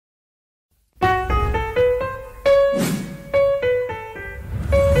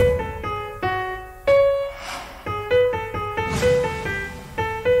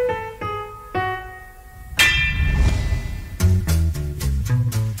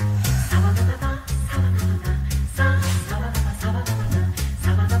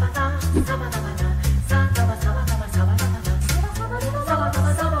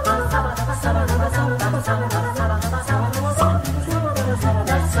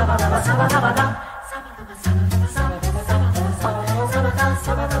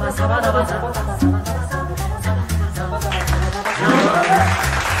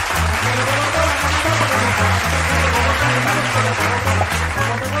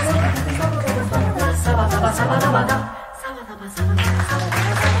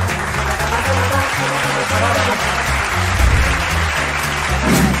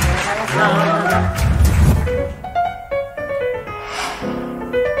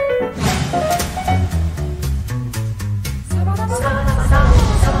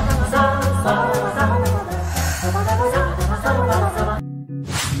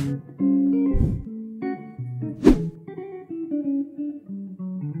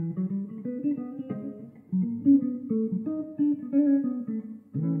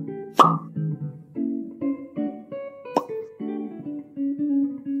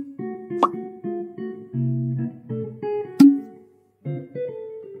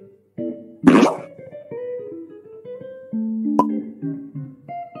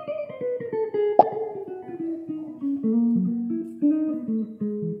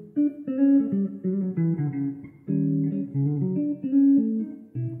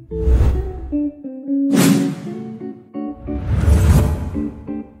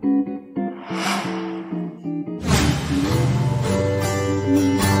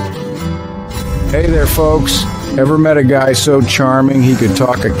Hey there, folks. Ever met a guy so charming he could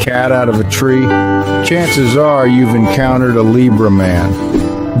talk a cat out of a tree? Chances are you've encountered a Libra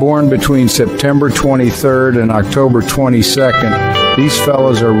man. Born between September 23rd and October 22nd, these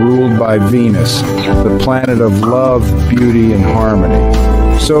fellas are ruled by Venus, the planet of love, beauty, and harmony.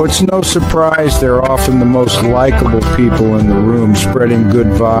 So it's no surprise they're often the most likable people in the room, spreading good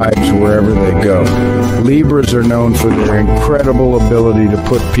vibes wherever they go. Libras are known for their incredible ability to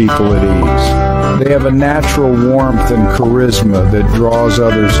put people at ease. They have a natural warmth and charisma that draws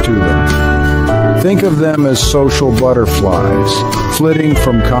others to them. Think of them as social butterflies, flitting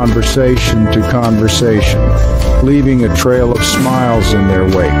from conversation to conversation, leaving a trail of smiles in their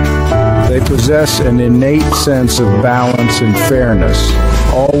wake. They possess an innate sense of balance and fairness,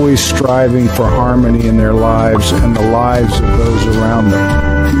 always striving for harmony in their lives and the lives of those around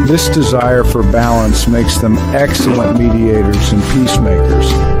them. This desire for balance makes them excellent mediators and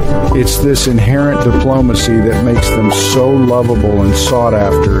peacemakers. It's this inherent diplomacy that makes them so lovable and sought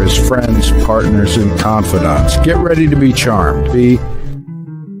after as friends, partners, and confidants. Get ready to be charmed.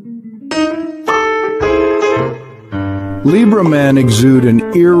 Libra men exude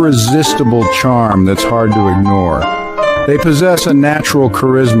an irresistible charm that's hard to ignore. They possess a natural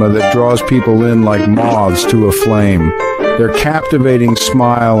charisma that draws people in like moths to a flame. Their captivating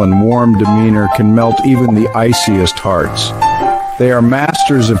smile and warm demeanor can melt even the iciest hearts. They are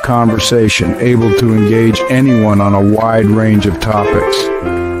masters of conversation, able to engage anyone on a wide range of topics.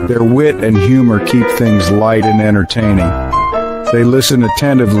 Their wit and humor keep things light and entertaining. They listen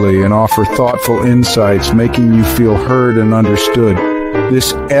attentively and offer thoughtful insights, making you feel heard and understood.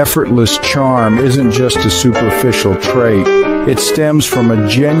 This effortless charm isn't just a superficial trait. It stems from a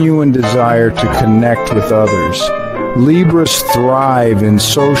genuine desire to connect with others. Libras thrive in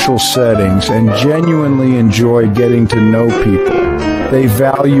social settings and genuinely enjoy getting to know people. They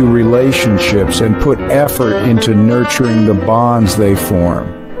value relationships and put effort into nurturing the bonds they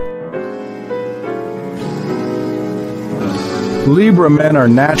form. Libra men are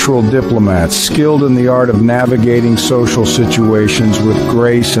natural diplomats, skilled in the art of navigating social situations with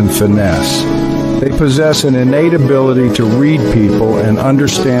grace and finesse. They possess an innate ability to read people and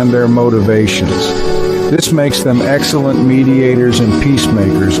understand their motivations. This makes them excellent mediators and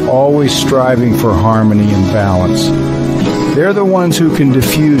peacemakers, always striving for harmony and balance. They're the ones who can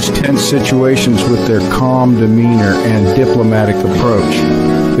diffuse tense situations with their calm demeanor and diplomatic approach.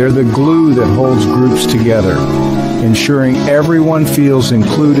 They're the glue that holds groups together, ensuring everyone feels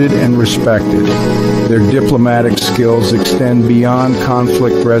included and respected. Their diplomatic skills extend beyond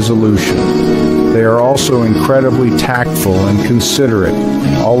conflict resolution. They are also incredibly tactful and considerate,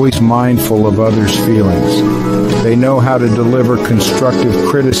 always mindful of others' feelings. They know how to deliver constructive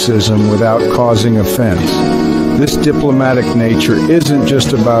criticism without causing offense. This diplomatic nature isn't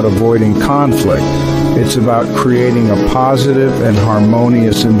just about avoiding conflict. It's about creating a positive and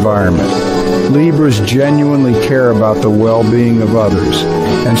harmonious environment. Libras genuinely care about the well-being of others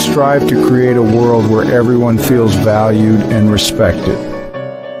and strive to create a world where everyone feels valued and respected.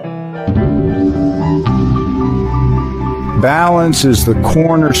 Balance is the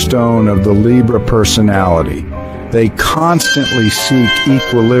cornerstone of the Libra personality. They constantly seek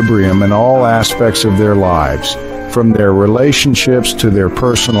equilibrium in all aspects of their lives, from their relationships to their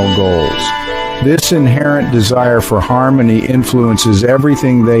personal goals. This inherent desire for harmony influences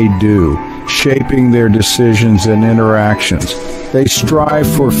everything they do, shaping their decisions and interactions. They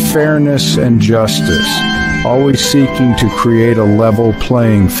strive for fairness and justice, always seeking to create a level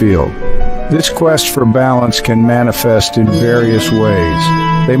playing field. This quest for balance can manifest in various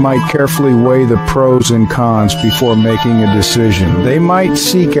ways. They might carefully weigh the pros and cons before making a decision. They might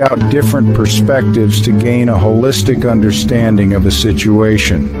seek out different perspectives to gain a holistic understanding of a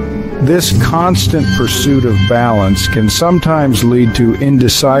situation. This constant pursuit of balance can sometimes lead to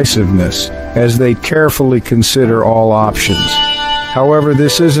indecisiveness as they carefully consider all options. However,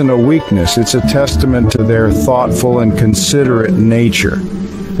 this isn't a weakness, it's a testament to their thoughtful and considerate nature.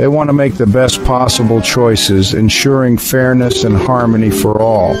 They want to make the best possible choices, ensuring fairness and harmony for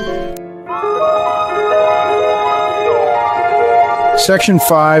all. Section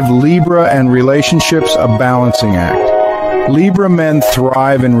 5, Libra and Relationships, a Balancing Act. Libra men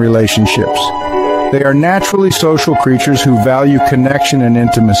thrive in relationships. They are naturally social creatures who value connection and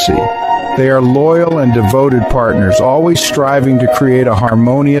intimacy. They are loyal and devoted partners, always striving to create a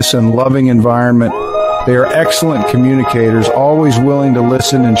harmonious and loving environment. They are excellent communicators, always willing to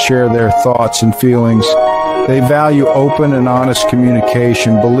listen and share their thoughts and feelings. They value open and honest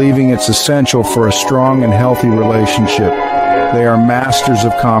communication, believing it's essential for a strong and healthy relationship. They are masters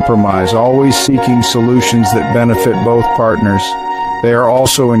of compromise, always seeking solutions that benefit both partners. They are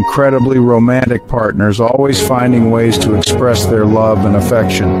also incredibly romantic partners, always finding ways to express their love and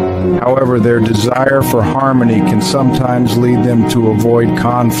affection. However, their desire for harmony can sometimes lead them to avoid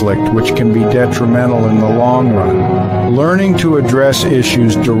conflict, which can be detrimental in the long run. Learning to address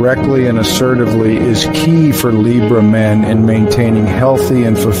issues directly and assertively is key for Libra men in maintaining healthy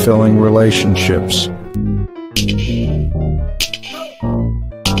and fulfilling relationships.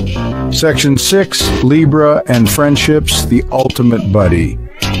 Section 6, Libra and Friendships, the Ultimate Buddy.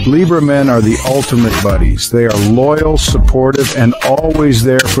 Libra men are the ultimate buddies. They are loyal, supportive, and always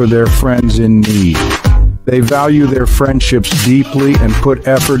there for their friends in need. They value their friendships deeply and put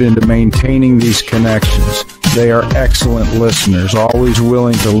effort into maintaining these connections. They are excellent listeners, always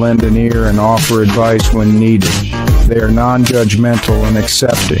willing to lend an ear and offer advice when needed. They are non-judgmental and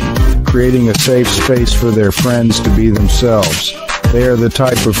accepting, creating a safe space for their friends to be themselves. They are the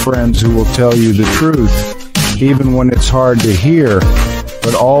type of friends who will tell you the truth, even when it's hard to hear,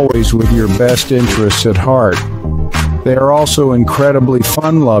 but always with your best interests at heart. They are also incredibly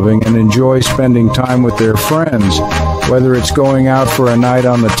fun-loving and enjoy spending time with their friends, whether it's going out for a night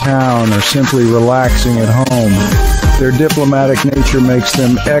on the town or simply relaxing at home. Their diplomatic nature makes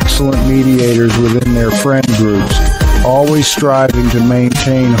them excellent mediators within their friend groups, always striving to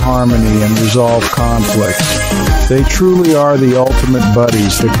maintain harmony and resolve conflicts. They truly are the ultimate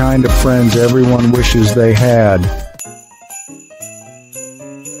buddies, the kind of friends everyone wishes they had.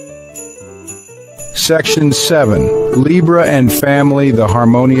 Section 7, Libra and Family, the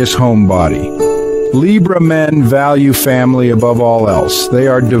Harmonious Homebody. Libra men value family above all else. They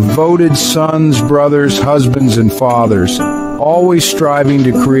are devoted sons, brothers, husbands, and fathers, always striving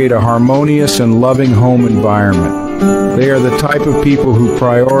to create a harmonious and loving home environment. They are the type of people who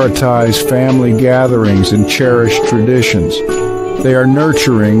prioritize family gatherings and cherish traditions. They are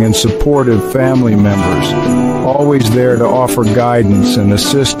nurturing and supportive family members, always there to offer guidance and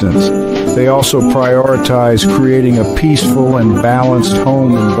assistance. They also prioritize creating a peaceful and balanced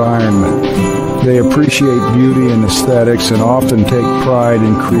home environment. They appreciate beauty and aesthetics and often take pride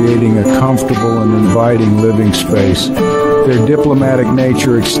in creating a comfortable and inviting living space. Their diplomatic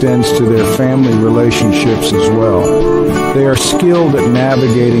nature extends to their family relationships as well. They are skilled at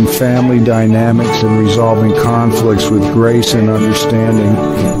navigating family dynamics and resolving conflicts with grace and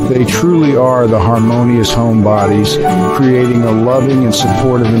understanding. They truly are the harmonious homebodies, creating a loving and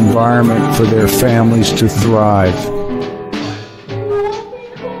supportive environment for their families to thrive.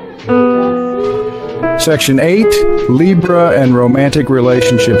 Section 8, Libra and Romantic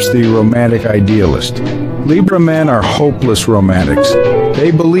Relationships, the Romantic Idealist. Libra men are hopeless romantics.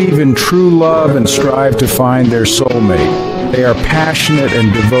 They believe in true love and strive to find their soulmate. They are passionate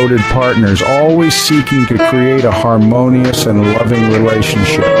and devoted partners, always seeking to create a harmonious and loving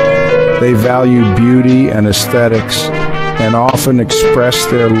relationship. They value beauty and aesthetics and often express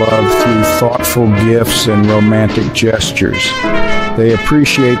their love through thoughtful gifts and romantic gestures. They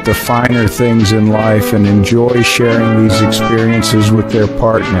appreciate the finer things in life and enjoy sharing these experiences with their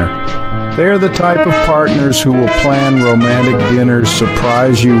partner. They are the type of partners who will plan romantic dinners,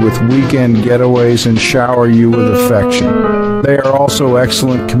 surprise you with weekend getaways, and shower you with affection. They are also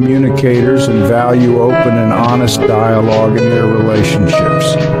excellent communicators and value open and honest dialogue in their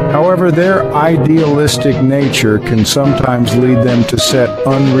relationships. However, their idealistic nature can sometimes lead them to set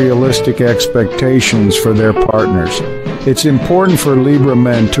unrealistic expectations for their partners. It's important for Libra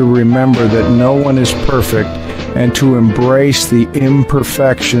men to remember that no one is perfect and to embrace the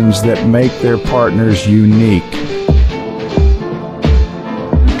imperfections that make their partners unique.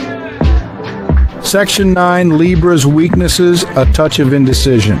 Section 9, Libra's weaknesses, a touch of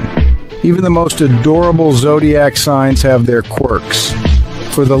indecision. Even the most adorable zodiac signs have their quirks.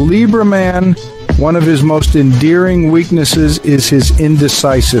 For the Libra man, one of his most endearing weaknesses is his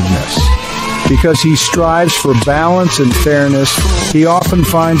indecisiveness. Because he strives for balance and fairness, he often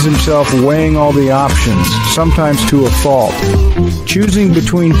finds himself weighing all the options, sometimes to a fault. Choosing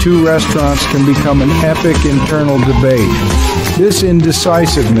between two restaurants can become an epic internal debate. This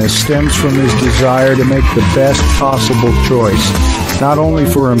indecisiveness stems from his desire to make the best possible choice, not only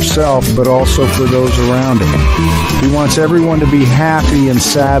for himself, but also for those around him. He wants everyone to be happy and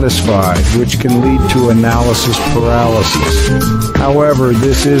satisfied, which can lead to analysis paralysis. However,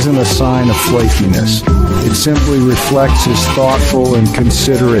 this isn't a sign of flakiness. It simply reflects his thoughtful and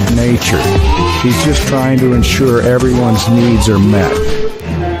considerate nature. He's just trying to ensure everyone's needs are met.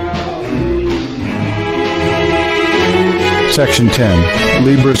 Section 10.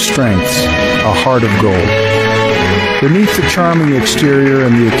 Libra's strengths, a heart of gold. Beneath the charming exterior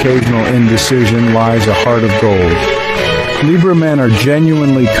and the occasional indecision lies a heart of gold. Libra men are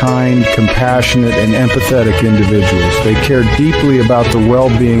genuinely kind, compassionate, and empathetic individuals. They care deeply about the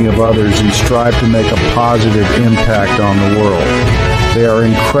well-being of others and strive to make a positive impact on the world. They are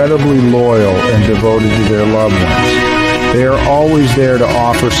incredibly loyal and devoted to their loved ones. They are always there to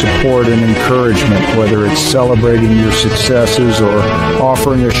offer support and encouragement, whether it's celebrating your successes or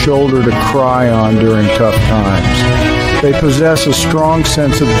offering a shoulder to cry on during tough times. They possess a strong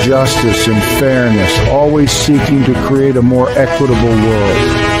sense of justice and fairness, always seeking to create a more equitable world.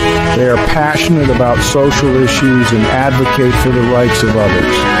 They are passionate about social issues and advocate for the rights of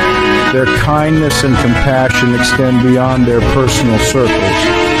others. Their kindness and compassion extend beyond their personal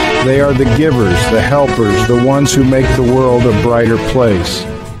circles. They are the givers, the helpers, the ones who make the world a brighter place.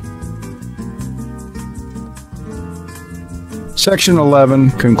 Section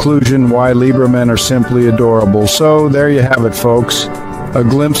 11, Conclusion, Why Libra Men Are Simply Adorable. So there you have it, folks. A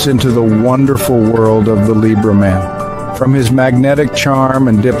glimpse into the wonderful world of the Libra man. From his magnetic charm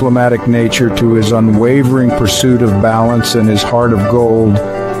and diplomatic nature to his unwavering pursuit of balance and his heart of gold,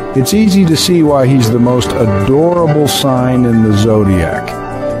 it's easy to see why he's the most adorable sign in the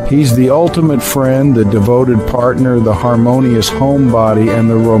zodiac. He's the ultimate friend, the devoted partner, the harmonious homebody, and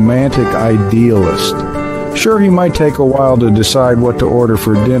the romantic idealist. Sure, he might take a while to decide what to order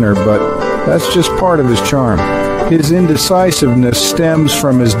for dinner, but that's just part of his charm. His indecisiveness stems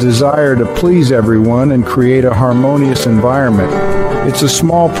from his desire to please everyone and create a harmonious environment. It's a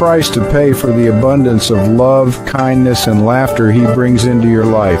small price to pay for the abundance of love, kindness, and laughter he brings into your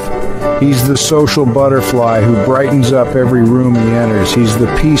life. He's the social butterfly who brightens up every room he enters. He's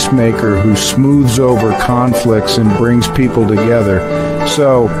the peacemaker who smooths over conflicts and brings people together.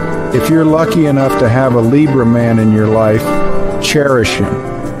 So, if you're lucky enough to have a Libra man in your life, cherish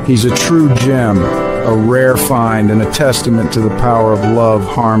him. He's a true gem, a rare find, and a testament to the power of love,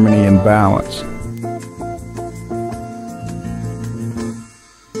 harmony, and balance.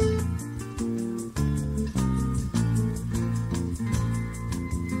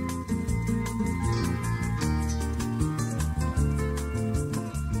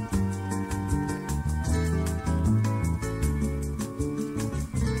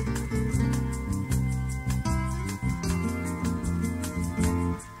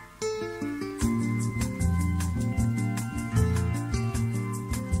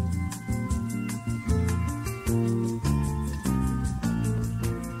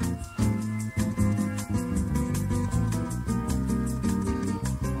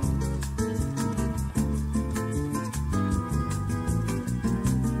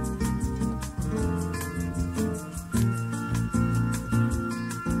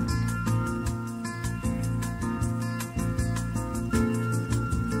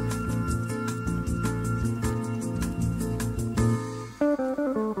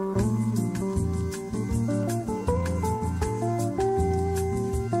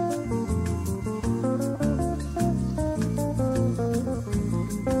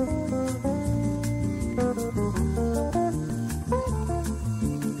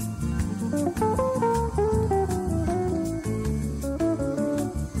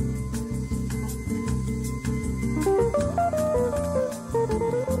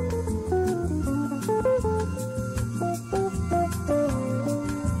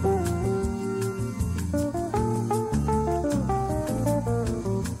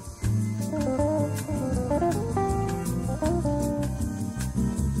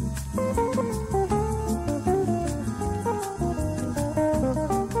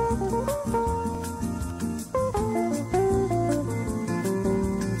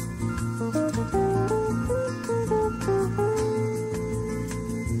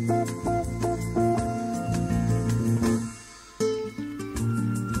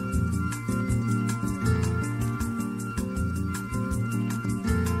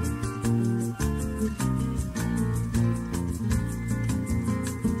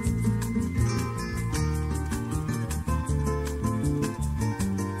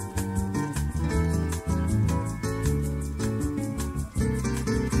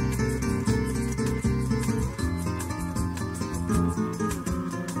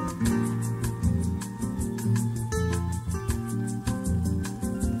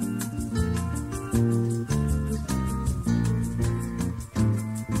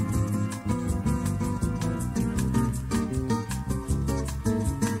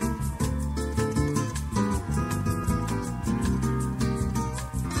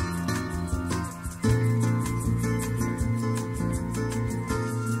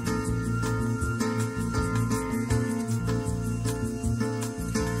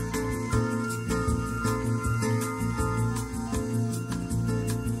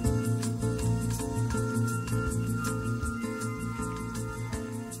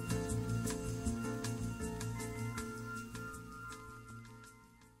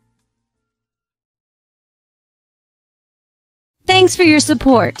 Thanks for your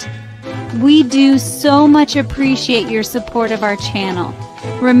support. We do so much appreciate your support of our channel.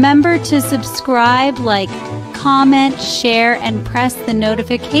 Remember to subscribe, like, comment, share, and press the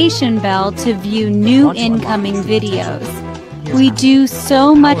notification bell to view new incoming videos. We do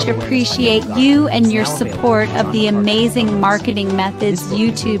so much appreciate you and your support of the Amazing Marketing Methods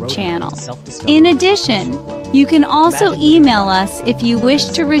YouTube channel. In addition, you can also email us if you wish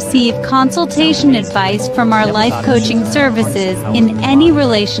to receive consultation advice from our life coaching services in any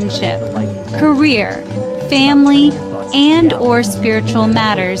relationship, career, family, and/or spiritual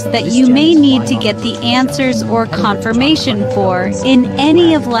matters that you may need to get the answers or confirmation for in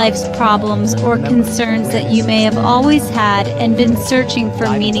any of life's problems or concerns that you may have always had and been searching for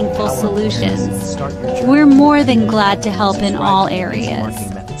meaningful solutions. We're more than glad to help in all areas.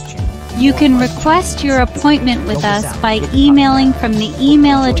 You can request your appointment with us by emailing from the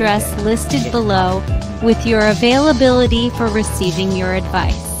email address listed below with your availability for receiving your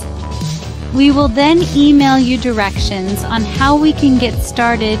advice. We will then email you directions on how we can get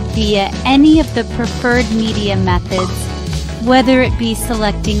started via any of the preferred media methods, whether it be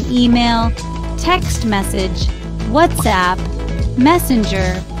selecting email, text message, WhatsApp,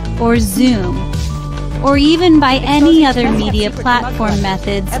 Messenger, or Zoom, or even by any other media platform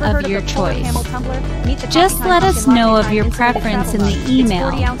methods of your choice. Just let us know of your preference in the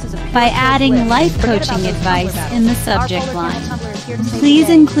email by adding life coaching advice in the subject line. Please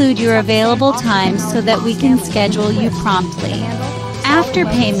include your available times so that we can schedule you promptly. After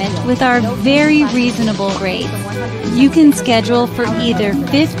payment with our very reasonable rates, you can schedule for either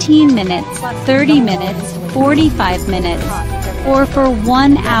 15 minutes, 30 minutes, 45 minutes, or for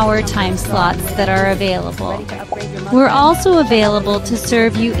 1 hour time slots that are available. We're also available to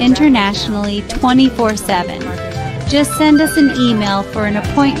serve you internationally 24/7. Just send us an email for an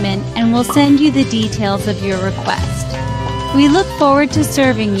appointment and we'll send you the details of your request. We look forward to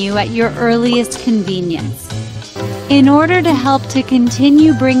serving you at your earliest convenience. In order to help to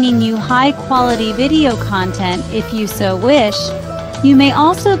continue bringing you high-quality video content if you so wish, you may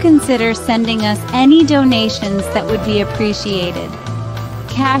also consider sending us any donations that would be appreciated.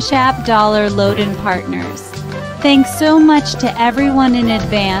 Cash App $Loden Partners. Thanks so much to everyone in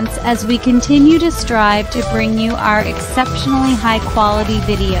advance as we continue to strive to bring you our exceptionally high-quality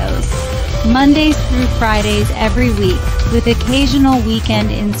videos, Mondays through Fridays every week, with occasional weekend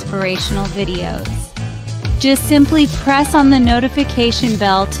inspirational videos. Just simply press on the notification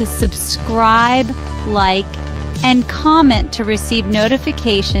bell to subscribe, like, and comment to receive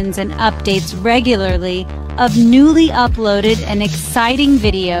notifications and updates regularly of newly uploaded and exciting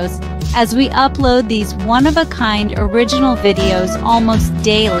videos as we upload these one-of-a-kind original videos almost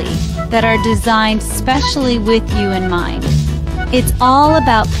daily that are designed specially with you in mind. It's all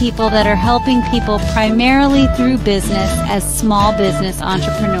about people that are helping people primarily through business as small business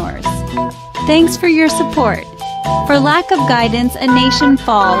entrepreneurs. Thanks for your support. For lack of guidance, a nation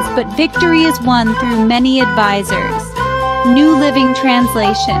falls, but victory is won through many advisors. New Living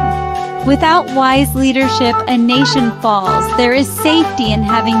Translation. Without wise leadership, a nation falls. There is safety in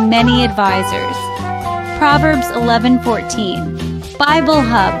having many advisors. Proverbs 11:14. Bible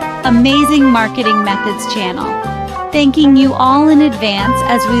Hub, Amazing Marketing Methods channel. Thanking you all in advance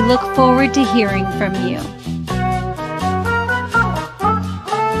as we look forward to hearing from you.